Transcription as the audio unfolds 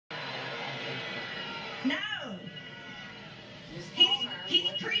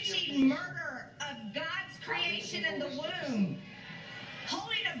complete murder of God's creation in the womb,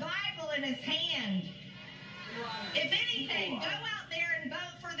 holding a Bible in his hand. If anything, go out there and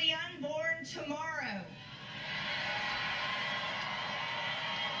vote for the unborn tomorrow.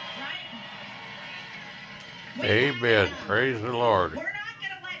 Right? Amen. Praise the Lord. We're not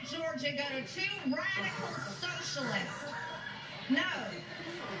going to let Georgia go to two radical socialists. No.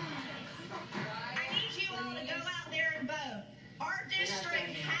 I need you all to go out there and vote. Our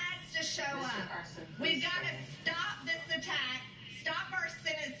district has to show up. We've got to stop this attack, stop our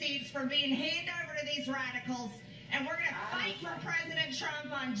Senate seats from being handed over to these radicals, and we're going to fight for President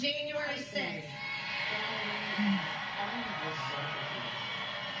Trump on January 6th.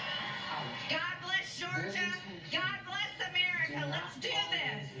 God bless Georgia. God bless America. Let's do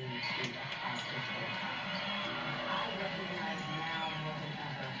this. I recognize now more than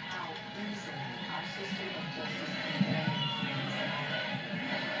ever how insane our system of justice is.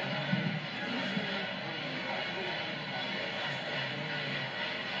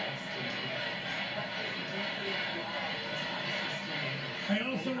 I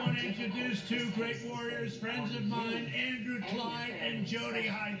also want to introduce two great warriors, friends of mine, Andrew Clyde and Jody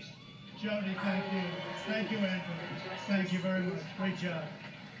Heiss. Jody, thank you. Thank you, Andrew. Thank you very much. Great job.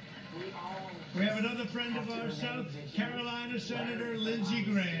 We have another friend of ours, South Carolina Senator Lindsey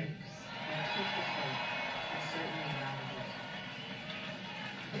Graham.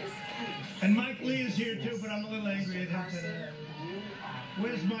 And Mike Lee is here too, but I'm a little angry at him today.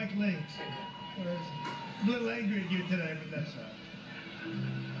 Where's Mike Lee? I'm a little angry at you today, but that's all.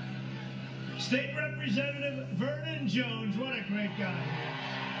 State Representative Vernon Jones, what a great guy he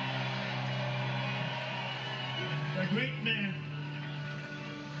is. A great man.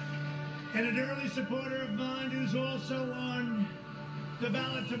 And an early supporter of mine who's also on the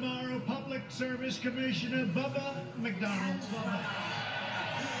ballot tomorrow, Public Service Commissioner Bubba McDonald. Bubba.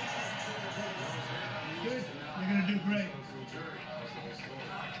 Good. You're going to do great.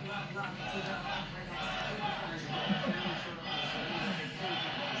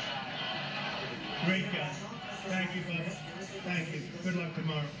 Great guy. Thank you, Bubba. Thank you. Good luck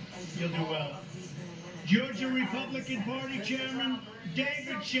tomorrow. You'll do well. Georgia Republican Party Chairman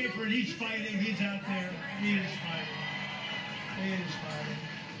David Schaefer. He's fighting. He's out there. He is fighting. He is fighting.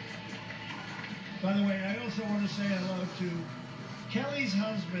 By the way, I also want to say hello to Kelly's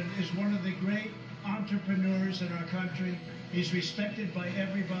husband. Is one of the great entrepreneurs in our country. He's respected by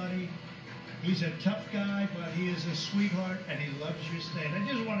everybody. He's a tough guy, but he is a sweetheart, and he loves your state. I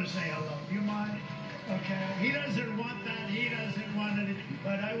just want to say hello. Do you mind? Okay. He doesn't want that. He doesn't want it.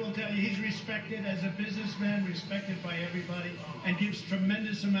 But I will tell you, he's respected as a businessman, respected by everybody, and gives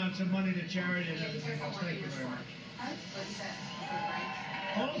tremendous amounts of money to charity and everything else. Thank you very much.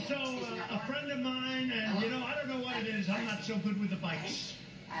 Also, a friend of mine, and I don't know what it is. I'm not so good with the bikes.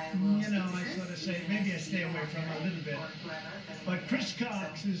 I sort of say, maybe I stay away from it a little bit. But Chris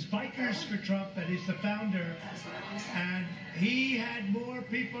Cox is Bikers for Trump, and he's the founder. And he had more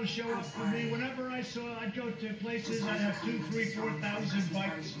people show up for me. Whenever I'd go to places, I'd have 2,000, 3,000, 4,000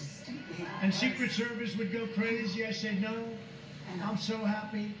 bikes. And Secret Service would go crazy. I said, no, I'm so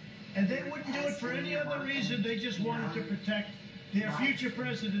happy. And they wouldn't do it for any other reason. They just wanted to protect their future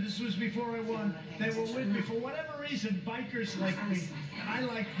president. This was before I won. They were with me. For whatever reason, bikers like me. I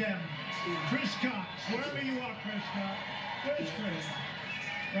like them. Chris Cox, wherever you are, Chris Cox. Where's Chris?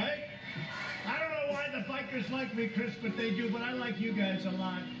 Right? I don't know why the bikers like me, Chris, but they do. But I like you guys a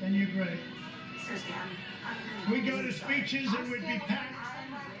lot, and you're great. We go to speeches and we'd be packed.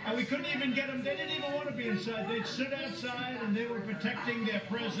 And we couldn't even get them. They didn't even want to be inside. They'd sit outside, and they were protecting their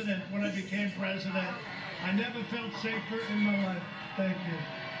president when I became president. I never felt safer in my life. Thank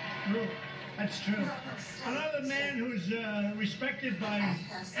you. True. That's true. Another man who's respected by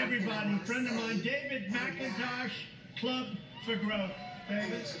everybody, friend of mine, David McIntosh, Club for Growth.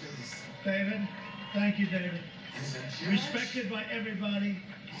 David? David? Thank you, David. Respected by everybody.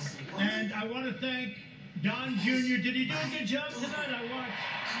 And I want to thank Don Jr. Did he do a good job tonight? I watched.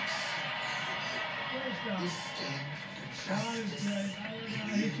 Where's Don? Don is great.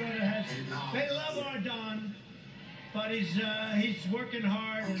 He sort of has. They love our Don, but he's working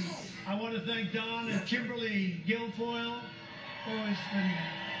hard. And I want to thank Don and Kimberly Guilfoyle, who has been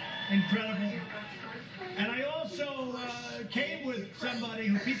incredible. And I also came with somebody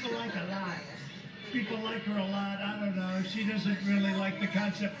who people like a lot. People like her a lot. I don't know. She doesn't really like the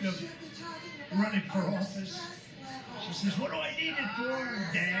concept of running for office. She says, "What do I need it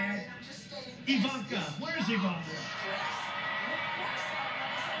for, Dad?" Ivanka. Where's Ivanka?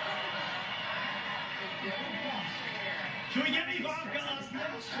 Should we get Ivanka up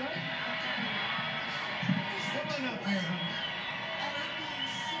next? Come on up here, honey.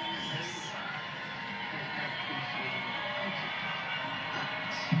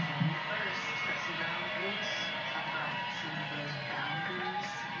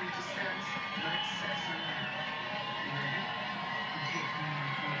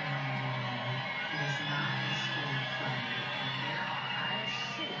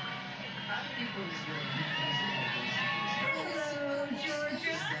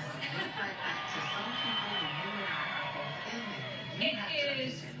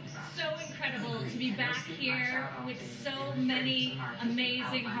 be back here with so many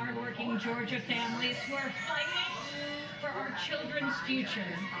amazing, hardworking Georgia families who are fighting for our children's future.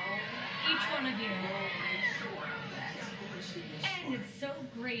 Each one of you. And it's so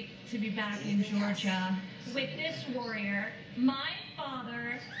great to be back in Georgia with this warrior, my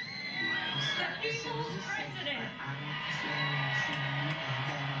father, the people's president.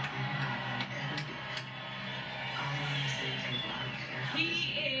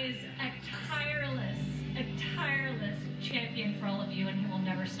 He is a tireless champion for all of you, and he will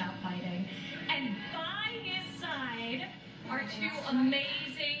never stop fighting. And by his side are two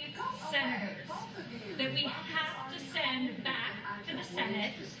amazing senators that we have to send back to the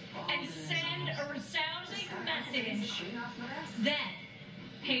Senate and send a resounding message that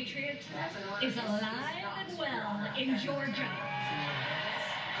patriotism is alive and well in Georgia.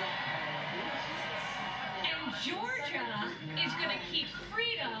 And Georgia is going to keep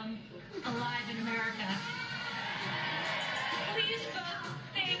freedom alive in America. Please vote.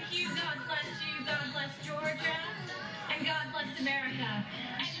 Thank you. God bless you. God bless Georgia. And God bless America.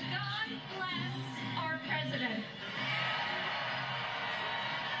 And God bless our president.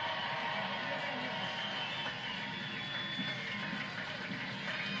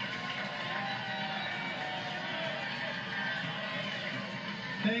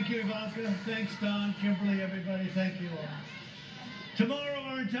 Thank you, Ivanka. Thanks, Don, Kimberly, everybody. Thank you all. Tomorrow,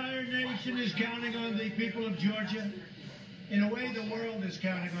 our entire nation is counting on the people of Georgia. In a way, the world is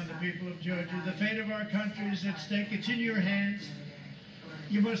counting on the people of Georgia. The fate of our country is at stake. It's in your hands.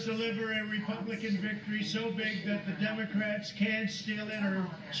 You must deliver a Republican victory so big that the Democrats can't steal it or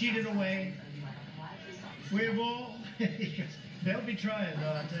cheat it away. We have all, they'll be trying, though,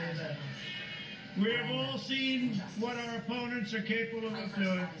 I'll tell you that. We have all seen what our opponents are capable of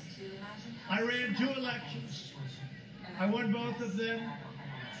doing. I ran 2 elections. I won both of them.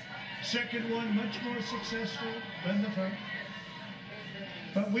 Second one, much more successful than the first.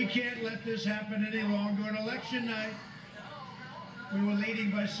 But we can't let this happen any longer. On election night, we were leading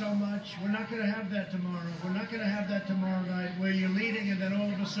by so much. We're not going to have that tomorrow. We're not going to have that tomorrow night where you're leading and then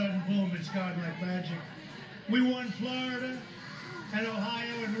all of a sudden, boom, it's gone like magic. We won Florida and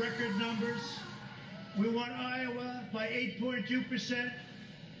Ohio in record numbers. We won Iowa by 8.2%.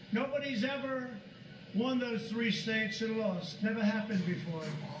 Nobody's ever won those 3 states and lost. Never happened before.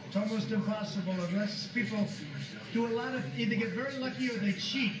 It's almost impossible unless people do a lot of, either get very lucky or they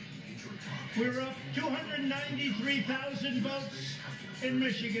cheat. We're up 293,000 votes in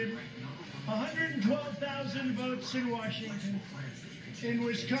Michigan, 112,000 votes in Washington. In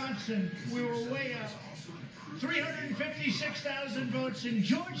Wisconsin, we were way up. 356,000 votes in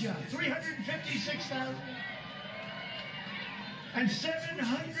Georgia, 356,000. And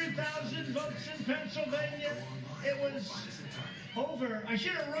 700,000 votes in Pennsylvania. It was over. I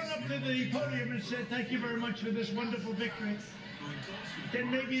should have run up to the podium and said, thank you very much for this wonderful victory. Then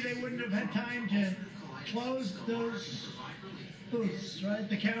maybe they wouldn't have had time to close those booths, right?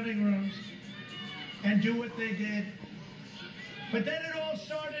 The counting rooms, and do what they did. But then it all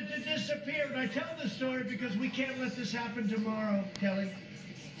started to disappear. And I tell this story because we can't let this happen tomorrow, Kelly.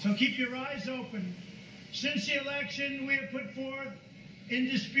 So keep your eyes open. Since the election, we have put forth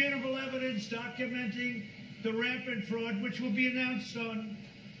indisputable evidence documenting the rampant fraud, which will be announced on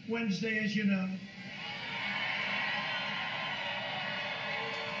Wednesday, as you know.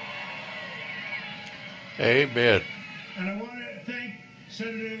 Amen. And I want to thank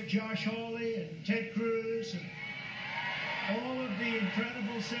Senator Josh Hawley and Ted Cruz and all of the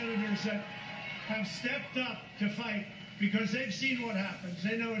incredible senators that have stepped up to fight because they've seen what happens.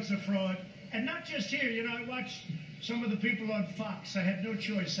 They know it's a fraud. And not just here. You know, I watched some of the people on Fox. I had no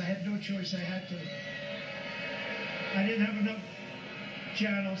choice. I had to. I didn't have enough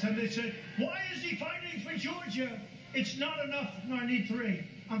channels. And they said, why is he fighting for Georgia? It's not enough. No, I need 3.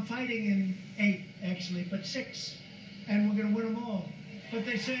 I'm fighting in 8, actually, but 6. And we're going to win them all. But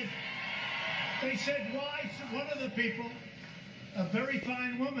they said, why? One of the people, a very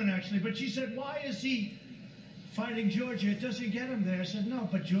fine woman, actually, but she said, why is he fighting Georgia? It doesn't get him there. I said, no,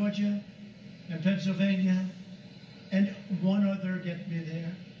 but Georgia and Pennsylvania and one other get me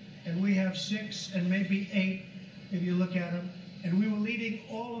there. And we have 6 and maybe 8, if you look at them. And we were leading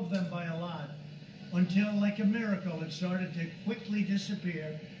all of them by a lot until, like a miracle, it started to quickly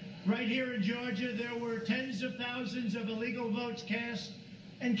disappear. Right here in Georgia, there were tens of thousands of illegal votes cast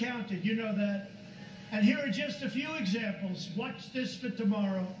and counted. You know that. And here are just a few examples. Watch this for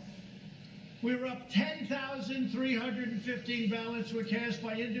tomorrow. We were up 10,315 ballots were cast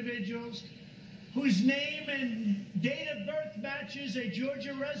by individuals whose name and date of birth matches a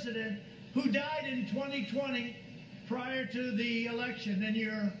Georgia resident who died in 2020 prior to the election, and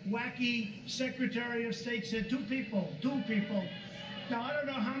your wacky Secretary of State said two people. Now, I don't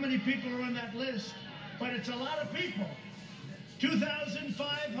know how many people are on that list, but it's a lot of people.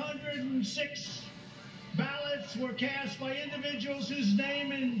 2,506 ballots were cast by individuals whose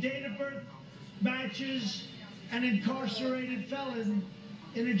name and date of birth matches an incarcerated felon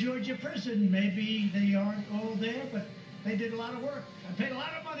in a Georgia prison. Maybe they aren't all there, but they did a lot of work. I paid a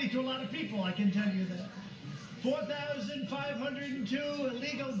lot of money to a lot of people, I can tell you that. 4,502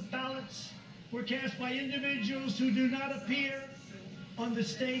 illegal ballots were cast by individuals who do not appear on the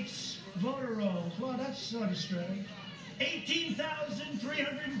state's voter rolls. Well, that's sort of strange.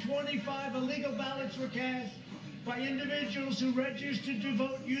 18,325 illegal ballots were cast by individuals who registered to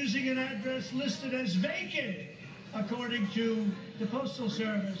vote using an address listed as vacant, according to the Postal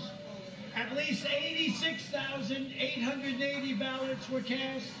Service. At least 86,880 ballots were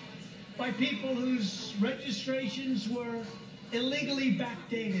cast by people whose registrations were illegally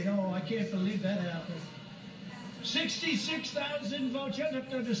backdated. Oh, I can't believe that happened. 66,000 votes. You have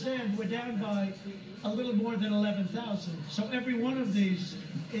to understand, we're down by a little more than 11,000. So every one of these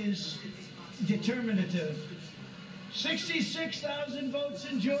is determinative. 66,000 votes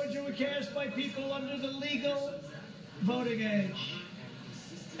in Georgia were cast by people under the legal voting age.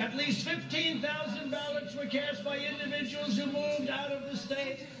 At least 15,000 ballots were cast by individuals who moved out of the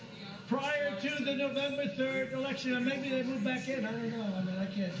state prior to the November 3rd election. Or maybe they moved back in. I don't know. I mean, I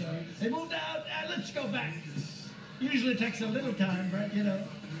can't tell you. They moved out. Let's go back. Usually it takes a little time, right? You know.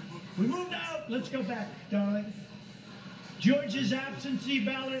 We moved out. Let's go back, darling. Georgia's absentee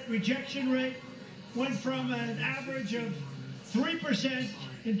ballot rejection rate went from an average of 3%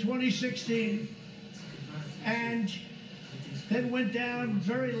 in 2016 and then went down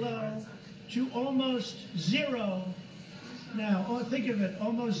very low to almost zero now. Oh, think of it,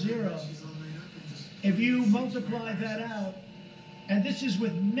 almost zero. If you multiply that out, and this is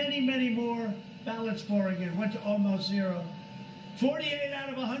with many, many more ballots pouring in, went to almost zero. 48 out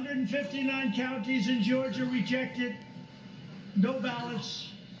of 159 counties in Georgia rejected no ballots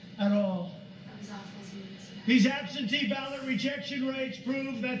at all. These absentee ballot rejection rates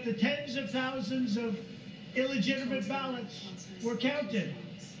prove that the tens of thousands of illegitimate ballots were counted.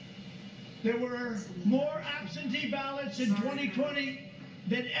 There were more absentee ballots in 2020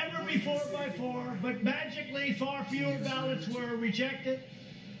 than ever before by far, but magically far fewer ballots were rejected.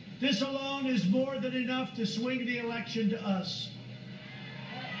 This alone is more than enough to swing the election to us.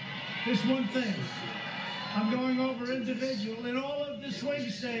 This one thing. I'm going over individual in all of the swing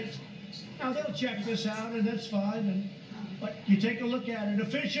states. Now, they'll check this out, and that's fine, but you take a look at it.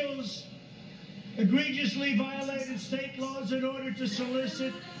 Officials egregiously violated state laws in order to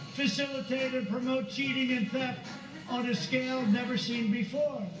solicit, facilitate, and promote cheating and theft on a scale never seen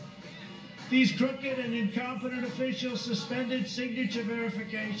before. These crooked and incompetent officials suspended signature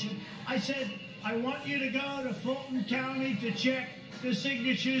verification. I said, I want you to go to Fulton County to check the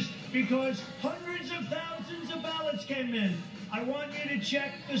signatures because hundreds of thousands of ballots came in. I want you to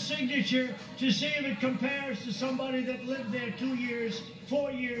check the signature to see if it compares to somebody that lived there 2 years,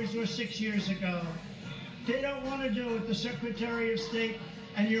 4 years, or 6 years ago. They don't want to do it, the Secretary of State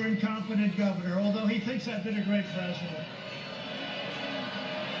and your incompetent governor, although he thinks I've been a great president.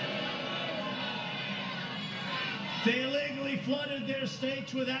 They illegally flooded their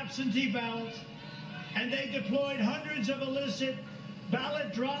states with absentee ballots, and they deployed hundreds of illicit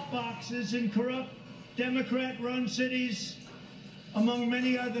ballot drop boxes in corrupt Democrat-run cities, among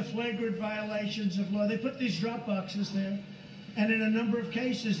many other flagrant violations of law. They put these drop boxes there, and in a number of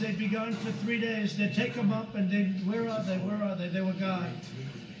cases, they'd be gone for 3 days. They'd take them up, and where are they? Where are they? They were gone.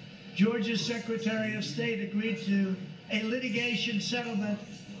 Georgia's Secretary of State agreed to a litigation settlement,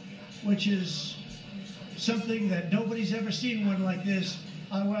 which is something that nobody's ever seen one like this.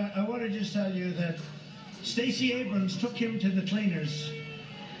 I want to just tell you that Stacey Abrams took him to the cleaners.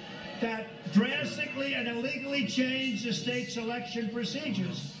 That drastically and illegally changed the state's election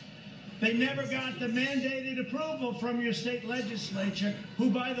procedures. They never got the mandated approval from your state legislature, who,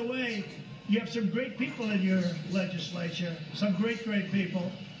 by the way, you have some great people in your legislature, some great, great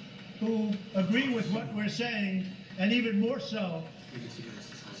people who agree with what we're saying, and even more so.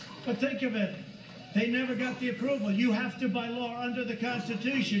 But think of it. They never got the approval. You have to, by law, under the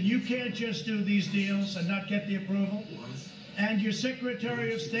Constitution, you can't just do these deals and not get the approval. And your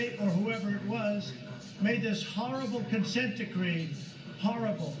Secretary of State, or whoever it was, made this horrible consent decree,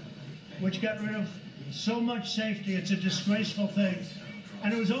 horrible, which got rid of so much safety. It's a disgraceful thing.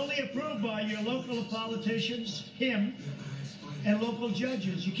 And it was only approved by your local politicians, him, and local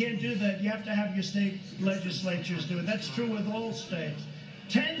judges. You can't do that. You have to have your state legislatures do it. That's true with all states.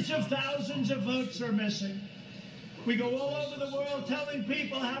 Tens of thousands of votes are missing. We go all over the world telling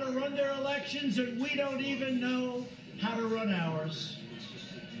people how to run their elections, and we don't even know how to run ours.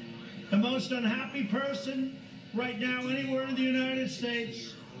 The most unhappy person right now anywhere in the United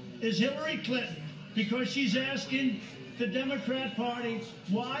States is Hillary Clinton, because she's asking the Democrat Party,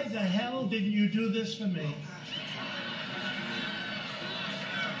 why the hell didn't you do this for me?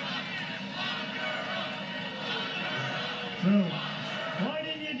 True. Why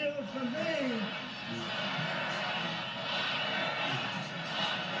didn't you do it for me?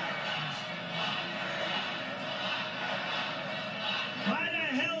 Why the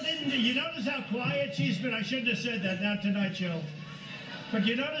hell didn't you notice how quiet she's been? I shouldn't have said that, not Tonight Show. But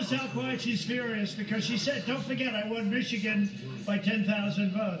you notice how quiet she's furious, because she said, don't forget, I won Michigan by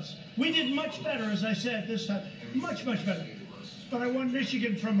 10,000 votes. We did much better, as I said this time. Much, much better. But I won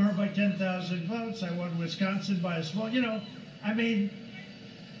Michigan from her by 10,000 votes. I won Wisconsin by a small, I mean,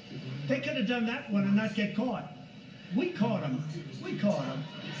 they could have done that one and not get caught. We caught them. We caught them.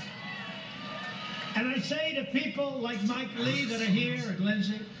 And I say to people like Mike Lee that are here, and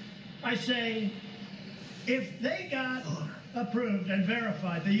Lindsay, I say, if they got approved and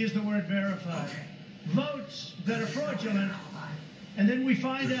verified, they use the word verified, votes that are fraudulent, and then we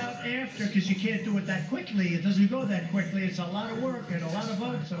find out after, because you can't do it that quickly, it doesn't go that quickly, it's a lot of work and a lot of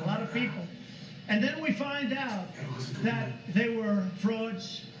votes and a lot of people, and then we find out that they were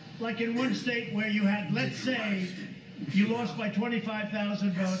frauds, like in one state where you had, let's say, you lost by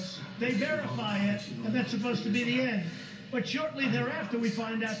 25,000 votes, they verify it, and that's supposed to be the end. But shortly thereafter, we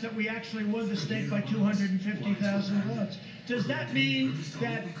find out that we actually won the state by 250,000 votes. Does that mean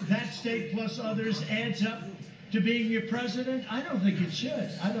that that state plus others adds up to being your president? I don't think it should.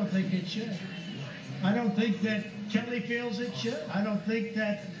 I don't think it should. I don't think that Kelly feels it should. I don't think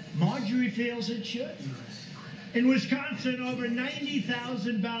that Marjorie feels it should. In Wisconsin, over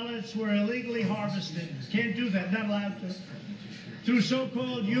 90,000 ballots were illegally harvested. Can't do that, not allowed to. Through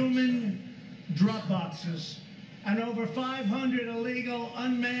so-called human drop boxes. And over 500 illegal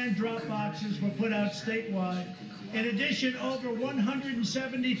unmanned drop boxes were put out statewide. In addition, over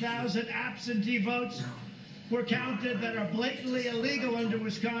 170,000 absentee votes were counted that are blatantly illegal under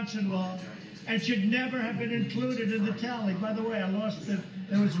Wisconsin law and should never have been included in the tally. By the way, I lost it.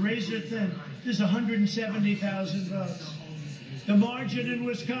 It was razor thin. There's 170,000 votes. The margin in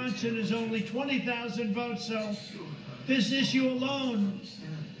Wisconsin is only 20,000 votes, so this issue alone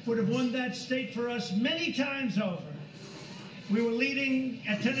would have won that state for us many times over. We were leading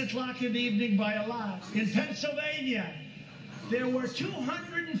at 10 o'clock in the evening by a lot. In Pennsylvania, there were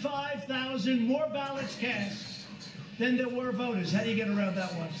 205,000 more ballots cast than there were voters. How do you get around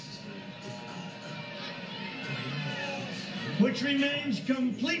that one? Which remains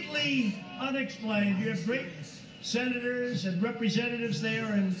completely unexplained. You have great senators and representatives there,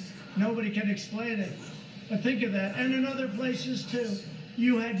 and nobody can explain it. But think of that. And in other places, too.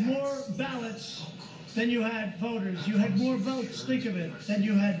 You had more ballots than you had voters. You had more votes, think of it, than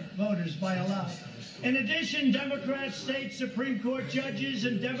you had voters by a lot. In addition, Democrat state Supreme Court judges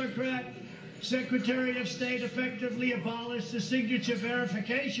and Democrat Secretary of State effectively abolished the signature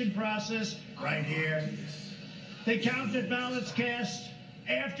verification process right here. They counted ballots cast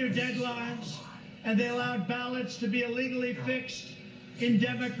after deadlines, and they allowed ballots to be illegally fixed in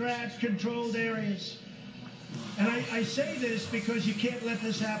Democrat-controlled areas. And I say this because you can't let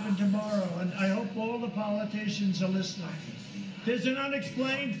this happen tomorrow, and I hope all the politicians are listening. There's an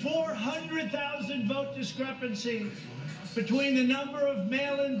unexplained 400,000 vote discrepancy between the number of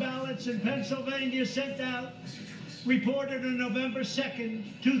mail-in ballots in Pennsylvania sent out, reported on November 2nd,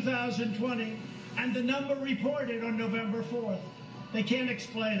 2020, and the number reported on November 4th. They can't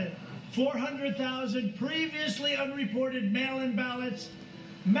explain it. 400,000 previously unreported mail-in ballots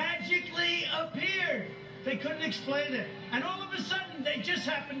magically appeared. They couldn't explain it. And all of a sudden, they just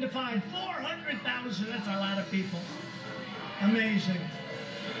happened to find 400,000. That's a lot of people. Amazing.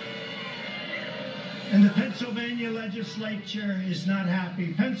 And the Pennsylvania legislature is not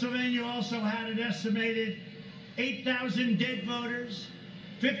happy. Pennsylvania also had an estimated 8,000 dead voters,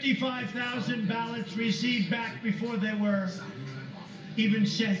 55,000 ballots received back before they were even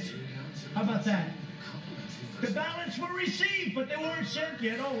sent. How about that? The ballots were received, but they weren't sent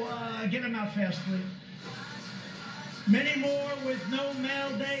yet. Oh, get them out fast, please. Many more with no mail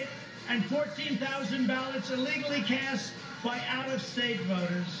date, and 14,000 ballots illegally cast by out-of-state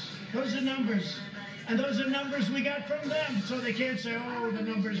voters. Those are numbers. And those are numbers we got from them, so they can't say, oh, the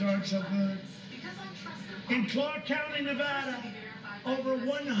numbers aren't so good. In Clark County, Nevada, over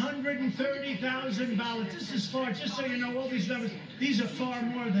 130,000 ballots. This is far, just so you know, all these numbers, these are far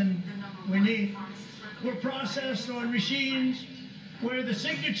more than we need. Were processed on machines where the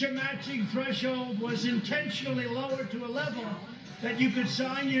signature matching threshold was intentionally lowered to a level that you could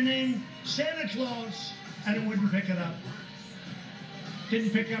sign your name Santa Claus and it wouldn't pick it up.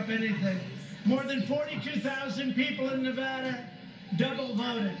 Didn't pick up anything. More than 42,000 people in Nevada double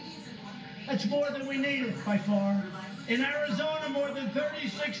voted. That's more than we needed by far. In Arizona, more than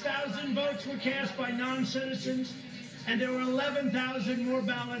 36,000 votes were cast by non-citizens, and there were 11,000 more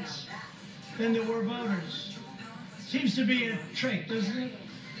ballots than there were voters. Seems to be a trait, doesn't it?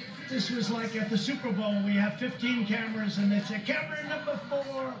 This was like at the Super Bowl, we have 15 cameras, and they say, camera number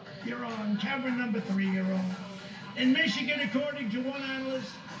 4, you're on. Camera number 3, you're on. In Michigan, according to one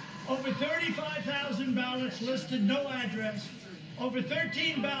analyst, over 35,000 ballots listed no address. Over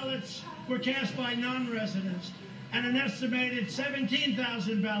 13 ballots were cast by non-residents, and an estimated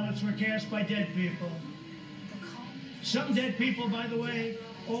 17,000 ballots were cast by dead people. Some dead people, by the way,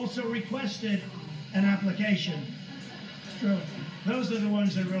 also requested an application. True. Those are the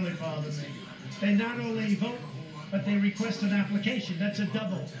ones that really bother me. They not only vote, but they request an application. That's a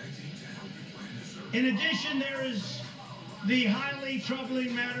double. In addition, there is the highly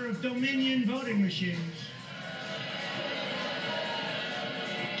troubling matter of Dominion voting machines.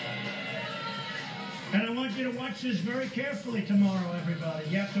 And I want you to watch this very carefully tomorrow, everybody.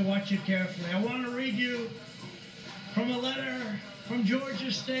 You have to watch it carefully. I want to read you from a letter from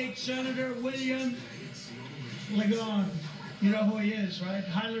Georgia State Senator William Ligon. You know who he is, right?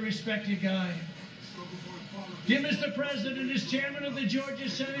 Highly respected guy. Dear Mr. President, as chairman of the Georgia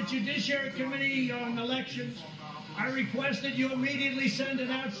Senate Judiciary Committee on Elections, I request that you immediately send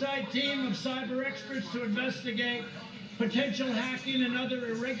an outside team of cyber experts to investigate potential hacking and other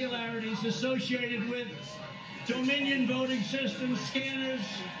irregularities associated with Dominion voting systems, scanners,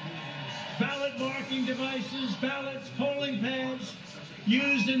 ballot marking devices, ballots, polling pads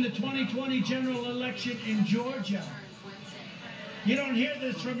used in the 2020 general election in Georgia. You don't hear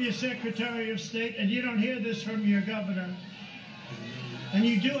this from your Secretary of State, and you don't hear this from your governor. And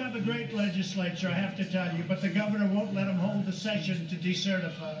you do have a great legislature, I have to tell you, but the governor won't let them hold the session to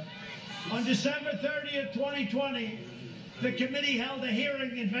decertify. On December 30th, 2020, the committee held a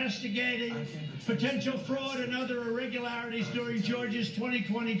hearing investigating potential fraud and other irregularities during Georgia's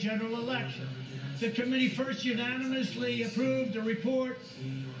 2020 general election. The committee first unanimously approved a report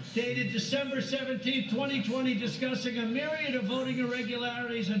dated December 17, 2020, discussing a myriad of voting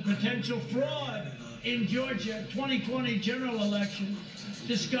irregularities and potential fraud in Georgia 2020 general election,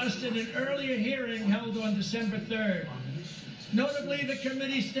 discussed in an earlier hearing held on December 3rd. Notably, the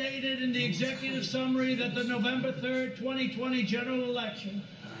committee stated in the executive summary that the November 3rd, 2020 general election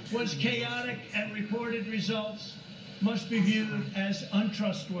was chaotic and reported results must be viewed as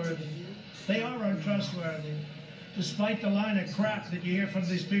untrustworthy. They are untrustworthy, despite the line of crap that you hear from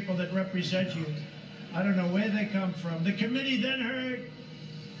these people that represent you. I don't know where they come from. The committee then heard,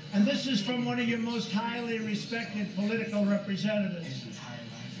 and this is from one of your most highly respected political representatives,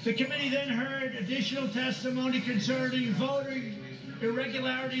 the committee then heard additional testimony concerning voting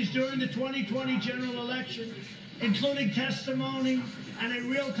irregularities during the 2020 general election, including testimony and a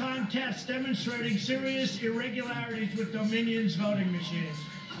real-time test demonstrating serious irregularities with Dominion's voting machines.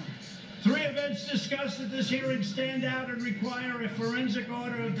 3 events discussed at this hearing stand out and require a forensic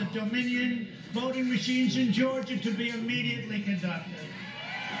order of the Dominion voting machines in Georgia to be immediately conducted.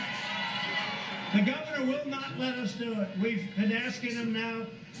 The governor will not let us do it. We've been asking him now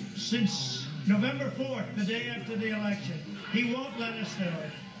since November 4th, the day after the election. He won't let us do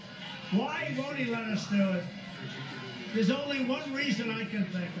it. Why won't he let us do it? There's only one reason I can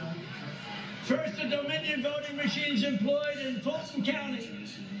think of. First, the Dominion voting machines employed in Fulton County,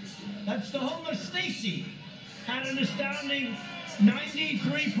 that's the home of Stacy, had an astounding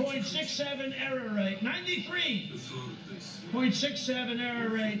 93.67 error rate. 93.67 error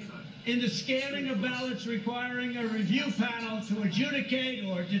rate in the scanning of ballots, requiring a review panel to adjudicate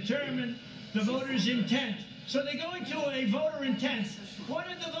or determine the voter's intent. So they go into a voter intent. What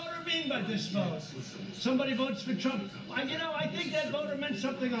did the voter mean by this vote? Somebody votes for Trump. I think that voter meant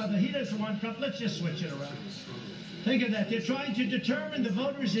something other. He doesn't want Trump. Let's just switch it around. Think of that. They're trying to determine the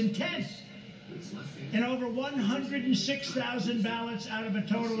voter's intent in over 106,000 ballots out of a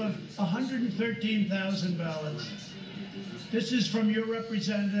total of 113,000 ballots. This is from your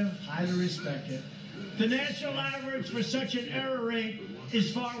representative, highly respected. The national average for such an error rate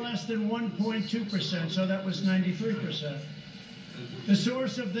is far less than 1.2%, so that was 93%. The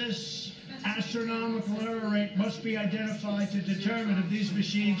source of this astronomical error rate must be identified to determine if these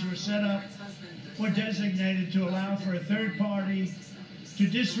machines were set up or designated to allow for a third party to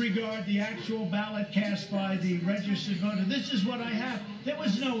disregard the actual ballot cast by the registered voter. This is what I have. There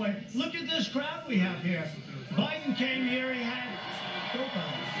was no way. Look at this crowd we have here. Biden came here, he had Joe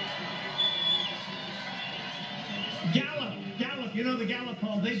Biden. Gallup, you know the Gallup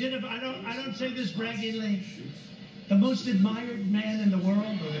poll. They did it. I don't say this braggingly. The most admired man in the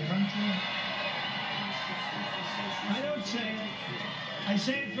world or the country. I don't say it. I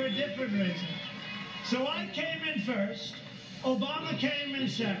say it for a different reason. So I came in first, Obama came in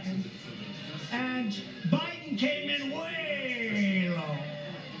second, and Biden came in way low.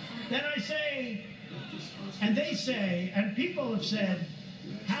 Then I say, and they say, and people have said,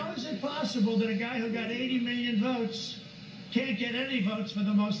 how is it possible that a guy who got 80 million votes can't get any votes for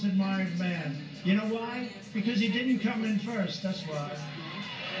the most admired man? You know why? Because he didn't come in first, that's why.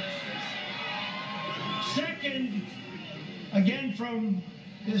 Second, again from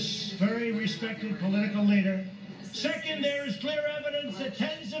this very respected political leader, second, there is clear evidence that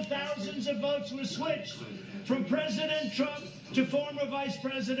tens of thousands of votes were switched from President Trump to former Vice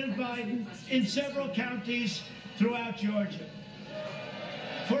President Biden in several counties throughout Georgia.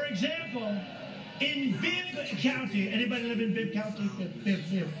 For example, in Bibb County, anybody live in Bibb County?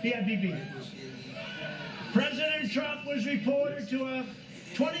 B-I-B-B. President Trump was reported to have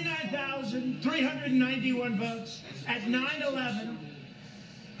 29,391 votes at 9:11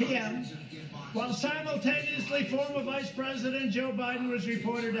 p.m., while simultaneously former Vice President Joe Biden was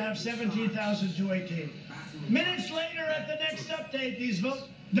reported to have 17,218. Minutes later, at the next update, these vote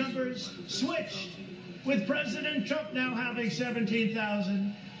numbers switched, with President Trump now having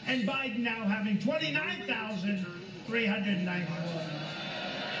 17,000 and Biden now having 29,391.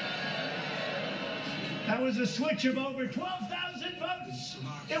 That was a switch of over 12,000 votes.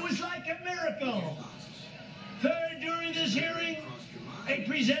 It was like a miracle. Third, during this hearing, a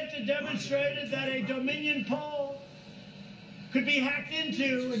presenter demonstrated that a Dominion poll could be hacked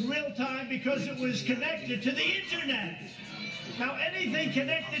into in real time because it was connected to the internet. Now, anything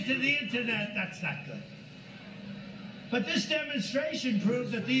connected to the internet, that's not good. But this demonstration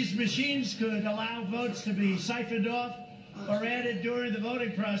proved that these machines could allow votes to be siphoned off or added during the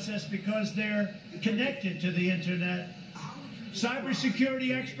voting process because they're connected to the internet.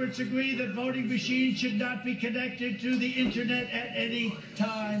 Cybersecurity experts agree that voting machines should not be connected to the internet at any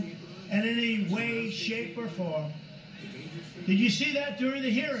time, in any way, shape, or form. Did you see that during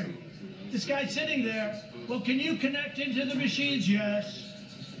the hearing? This guy sitting there, well, can you connect into the machines? Yes.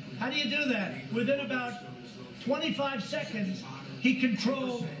 How do you do that? Within about 25 seconds, he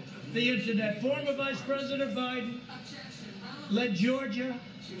controlled the internet. Former Vice President Biden led Georgia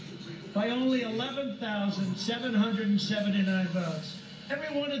by only 11,779 votes.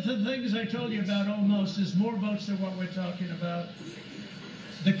 Every one of the things I told you about almost is more votes than what we're talking about.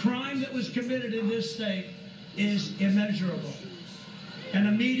 The crime that was committed in this state is immeasurable. An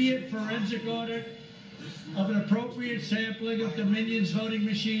immediate forensic audit of an appropriate sampling of Dominion's voting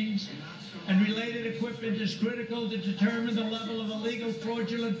machines and related equipment is critical to determine the level of illegal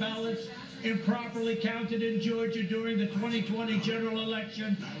fraudulent ballots improperly counted in Georgia during the 2020 general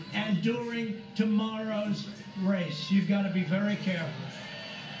election and during tomorrow's race. You've got to be very careful.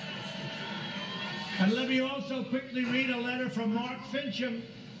 And let me also quickly read a letter from Mark Fincham,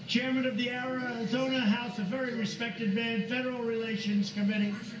 chairman of the Arizona House, a very respected man, Federal Relations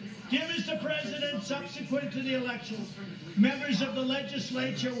Committee. Dear Mr. President, subsequent to the election, members of the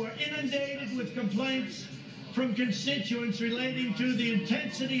legislature were inundated with complaints from constituents relating to the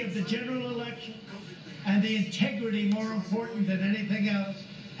intensity of the general election and the integrity, more important than anything else,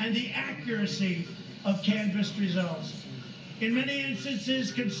 and the accuracy of canvassed results. In many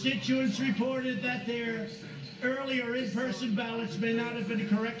instances, constituents reported that their earlier in-person ballots may not have been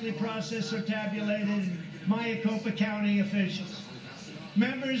correctly processed or tabulated in Maricopa County officials.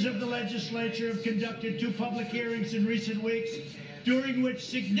 Members of the legislature have conducted 2 public hearings in recent weeks, during which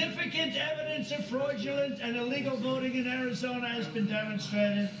significant evidence of fraudulent and illegal voting in Arizona has been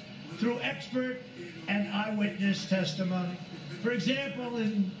demonstrated through expert and eyewitness testimony. For example,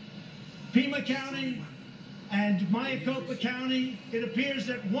 in Pima County and Maricopa County, it appears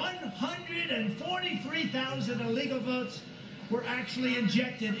that 143,000 illegal votes were actually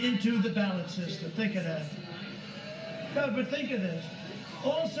injected into the ballot system. Think of that. No, but think of this.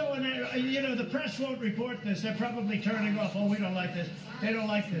 Also, you know, the press won't report this. They're probably turning off. Oh, we don't like this. They don't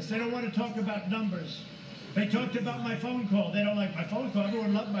like this. They don't want to talk about numbers. They talked about my phone call. They don't like my phone call.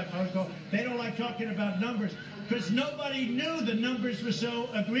 Everyone loved my phone call. They don't like talking about numbers because nobody knew the numbers were so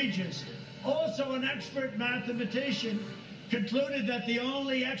egregious. Also, an expert mathematician concluded that the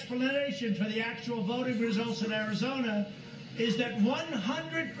only explanation for the actual voting results in Arizona is that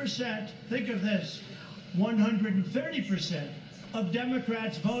 100%, think of this, 130% of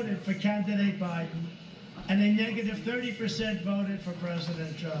Democrats voted for candidate Biden, and a negative 30% voted for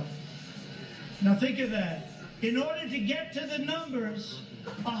President Trump. Now think of that. in order to get to the numbers,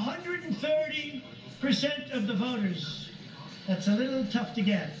 130% of the voters, that's a little tough to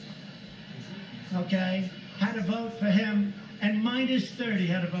get, okay, had to vote for him, and minus 30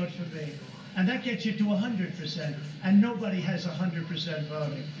 had to vote for me. And that gets you to 100%, and nobody has 100%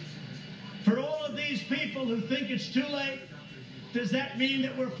 voting. For all of these people who think it's too late, does that mean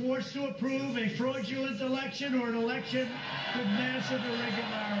that we're forced to approve a fraudulent election or an election with massive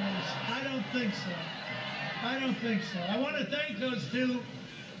irregularities? I don't think so. I don't think so. I want to thank those two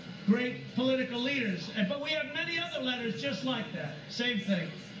great political leaders. But we have many other letters just like that. Same thing.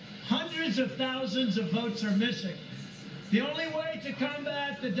 Hundreds of thousands of votes are missing. The only way to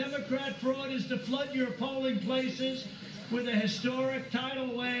combat the Democrat fraud is to flood your polling places with a historic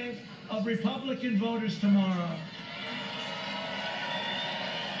tidal wave of Republican voters tomorrow.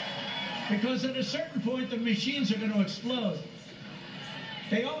 Because at a certain point, the machines are going to explode.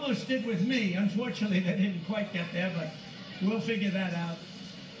 They almost did with me. Unfortunately, they didn't quite get there, but we'll figure that out.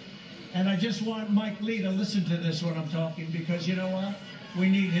 And I just want Mike Lee to listen to this when I'm talking, because you know what? We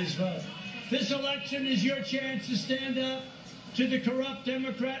need his vote. This election is your chance to stand up to the corrupt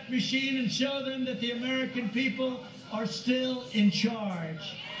Democrat machine and show them that the American people are still in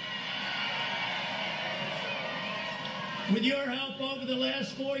charge. With your help over the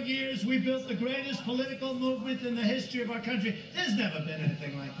last 4 years, we built the greatest political movement in the history of our country. There's never been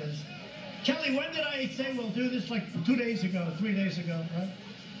anything like this. Kelly, when did I say we'll do this? Like 2 days ago, 3 days ago, right?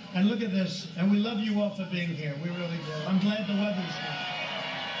 And look at this. And we love you all for being here. We really do. I'm glad the weather's here.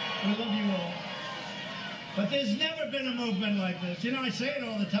 We love you all. But there's never been a movement like this. You know, I say it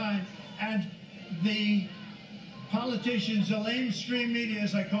all the time. And the politicians, the lamestream media,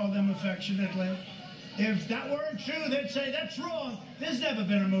 as I call them affectionately, if that weren't true, they'd say, that's wrong. There's never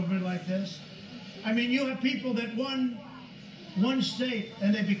been a movement like this. I mean, you have people that won one state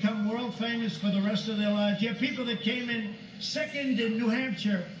and they become world famous for the rest of their lives. You have people that came in second in New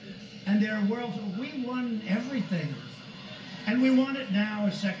Hampshire and they're world. We won everything. And we want it now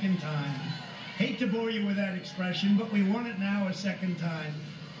a second time. Hate to bore you with that expression, but we want it now a second time.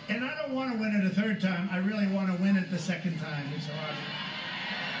 And I don't want to win it a third time. I really want to win it the second time. It's hard.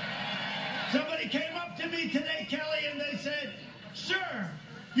 Somebody came up to me today, Kelly, and they said, sir,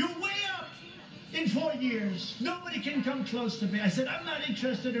 you're way up in 4 years. Nobody can come close to me. I said, I'm not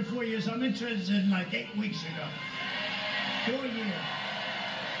interested in 4 years. I'm interested in like 8 weeks ago. 4 years.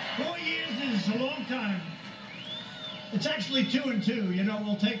 4 years is a long time. It's actually 2 and 2. You know,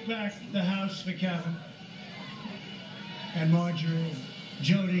 we'll take back the house for Kevin and Marjorie and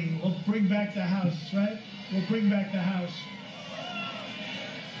Jody. We'll bring back the house, right? We'll bring back the house.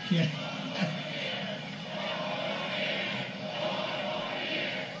 Yeah.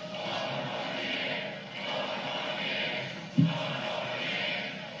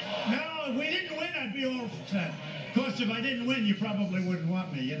 No, if we didn't win, I'd be all upset. Of course, if I didn't win, you probably wouldn't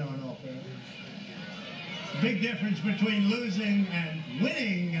want me, you know, in all fairness. Big difference between losing and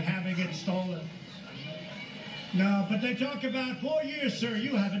winning and having it stolen. No, but they talk about 4 years, sir,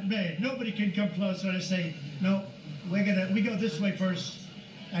 you haven't made. Nobody can come close. And I say, no, we go this way first.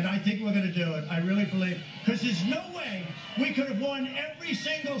 And I think we're going to do it. I really believe. Because there's no way we could have won every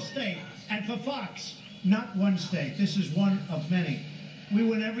single state. And for Fox, not one state. This is one of many. We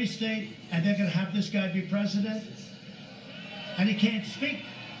win every state, and they're going to have this guy be president. And he can't speak.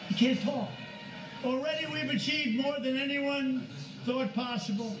 He can't talk. Already we've achieved more than anyone thought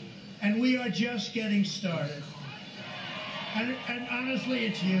possible. And we are just getting started. And honestly,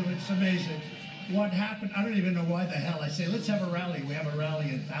 it's you. It's amazing. What happened, I don't even know why the hell. I say, let's have a rally. We have a rally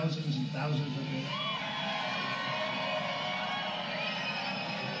and thousands of it.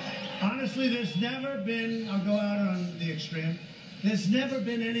 Honestly, there's never been, I'll go out on the extreme, there's never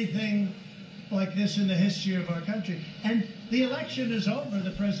been anything like this in the history of our country. And the election is over,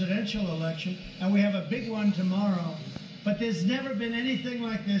 the presidential election, and we have a big one tomorrow. But there's never been anything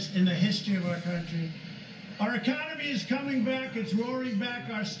like this in the history of our country. Our economy is coming back. It's roaring back.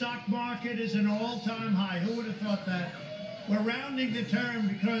 Our stock market is an all-time high. Who would have thought that? We're rounding the turn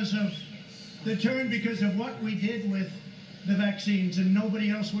because of what we did with the vaccines, and nobody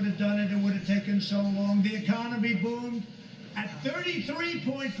else would have done it. It would have taken so long. The economy boomed at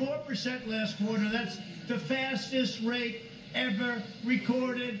 33.4% last quarter. That's the fastest rate ever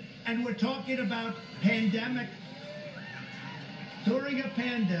recorded. And we're talking about pandemic. During a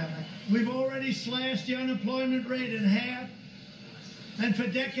pandemic, we've already slashed the unemployment rate in half. And for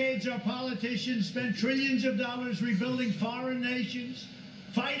decades, our politicians spent trillions of dollars rebuilding foreign nations,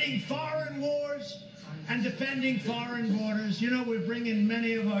 fighting foreign wars, and defending foreign borders. You know, we're bringing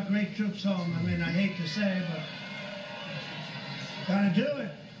many of our great troops home. I mean, I hate to say, but gotta do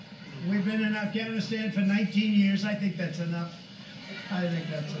it. We've been in Afghanistan for 19 years. I think that's enough. I think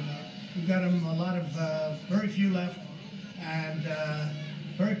that's enough. We've got them a lot of, very few left, and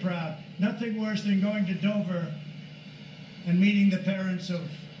very proud. Nothing worse than going to Dover and meeting the parents of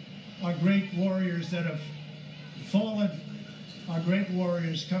our great warriors that have fallen, our great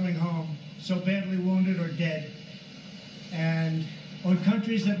warriors coming home, so badly wounded or dead, and on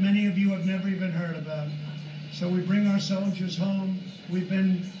countries that many of you have never even heard about. So we bring our soldiers home. We've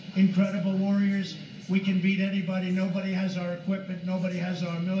been incredible warriors. We can beat anybody. Nobody has our equipment. Nobody has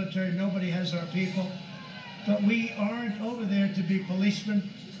our military. Nobody has our people. But we aren't over there to be policemen.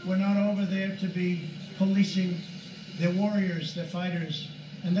 We're not over there to be policing. They're warriors. They're fighters.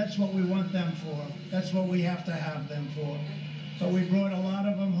 And that's what we want them for. That's what we have to have them for. But we brought a lot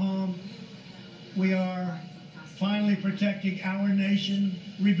of them home. We are finally protecting our nation,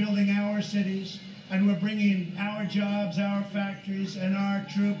 rebuilding our cities, and we're bringing our jobs, our factories, and our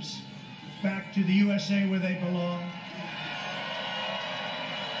troops back to the USA where they belong.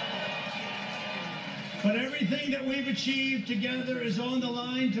 But everything that we've achieved together is on the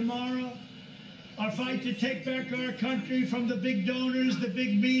line tomorrow. Our fight to take back our country from the big donors, the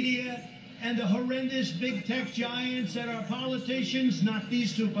big media, and the horrendous big tech giants that our politicians, not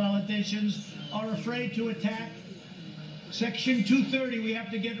these two politicians, are afraid to attack. Section 230, we have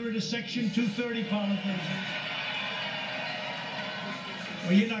to get rid of Section 230 politicians.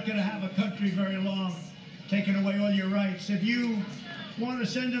 Well, you're not going to have a country very long, taking away all your rights. If you want to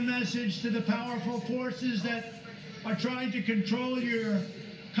send a message to the powerful forces that are trying to control your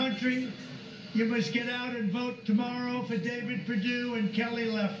country, you must get out and vote tomorrow for David PERDUE and Kelly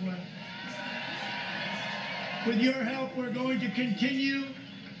Loeffler. With your help, we're going to continue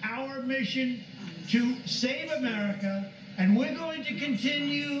our mission to save America, and we're going to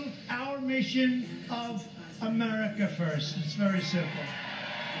continue our mission of America first. It's very simple.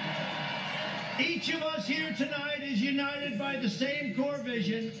 Each of us here tonight is united by the same core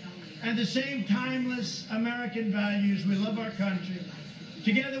vision and the same timeless American values. We love our country.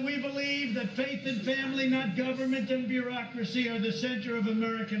 Together we believe that faith and family, not government and bureaucracy, are the center of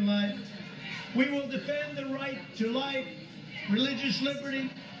American life. We will defend the right to life, religious liberty,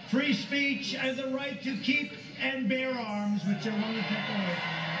 free speech, and the right to keep and bear arms, which I want to take away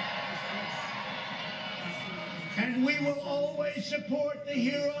from you. And we will always support the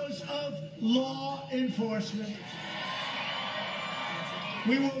heroes of law enforcement.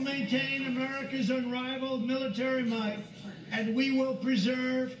 We will maintain America's unrivaled military might, and we will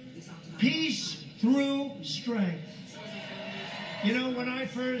preserve peace through strength. You know, when I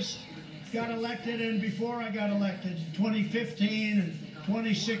first got elected, and before I got elected, 2015 and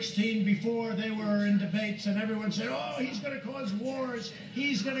 2016, before they were in debates, and everyone said, oh, he's going to cause wars,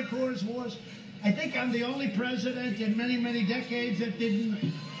 he's going to cause wars. I think I'm the only president in many, many decades that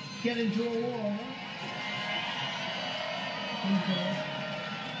didn't get into a war. Okay.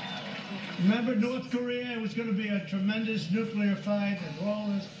 Remember North Korea? It was going to be a tremendous nuclear fight and all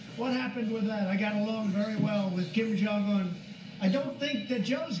this. What happened with that? I got along very well with Kim Jong-un. I don't think that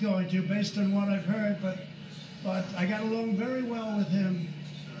Joe's going to, based on what I've heard, but I got along very well with him.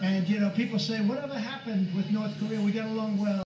 And, you know, people say, whatever happened with North Korea? We got along well.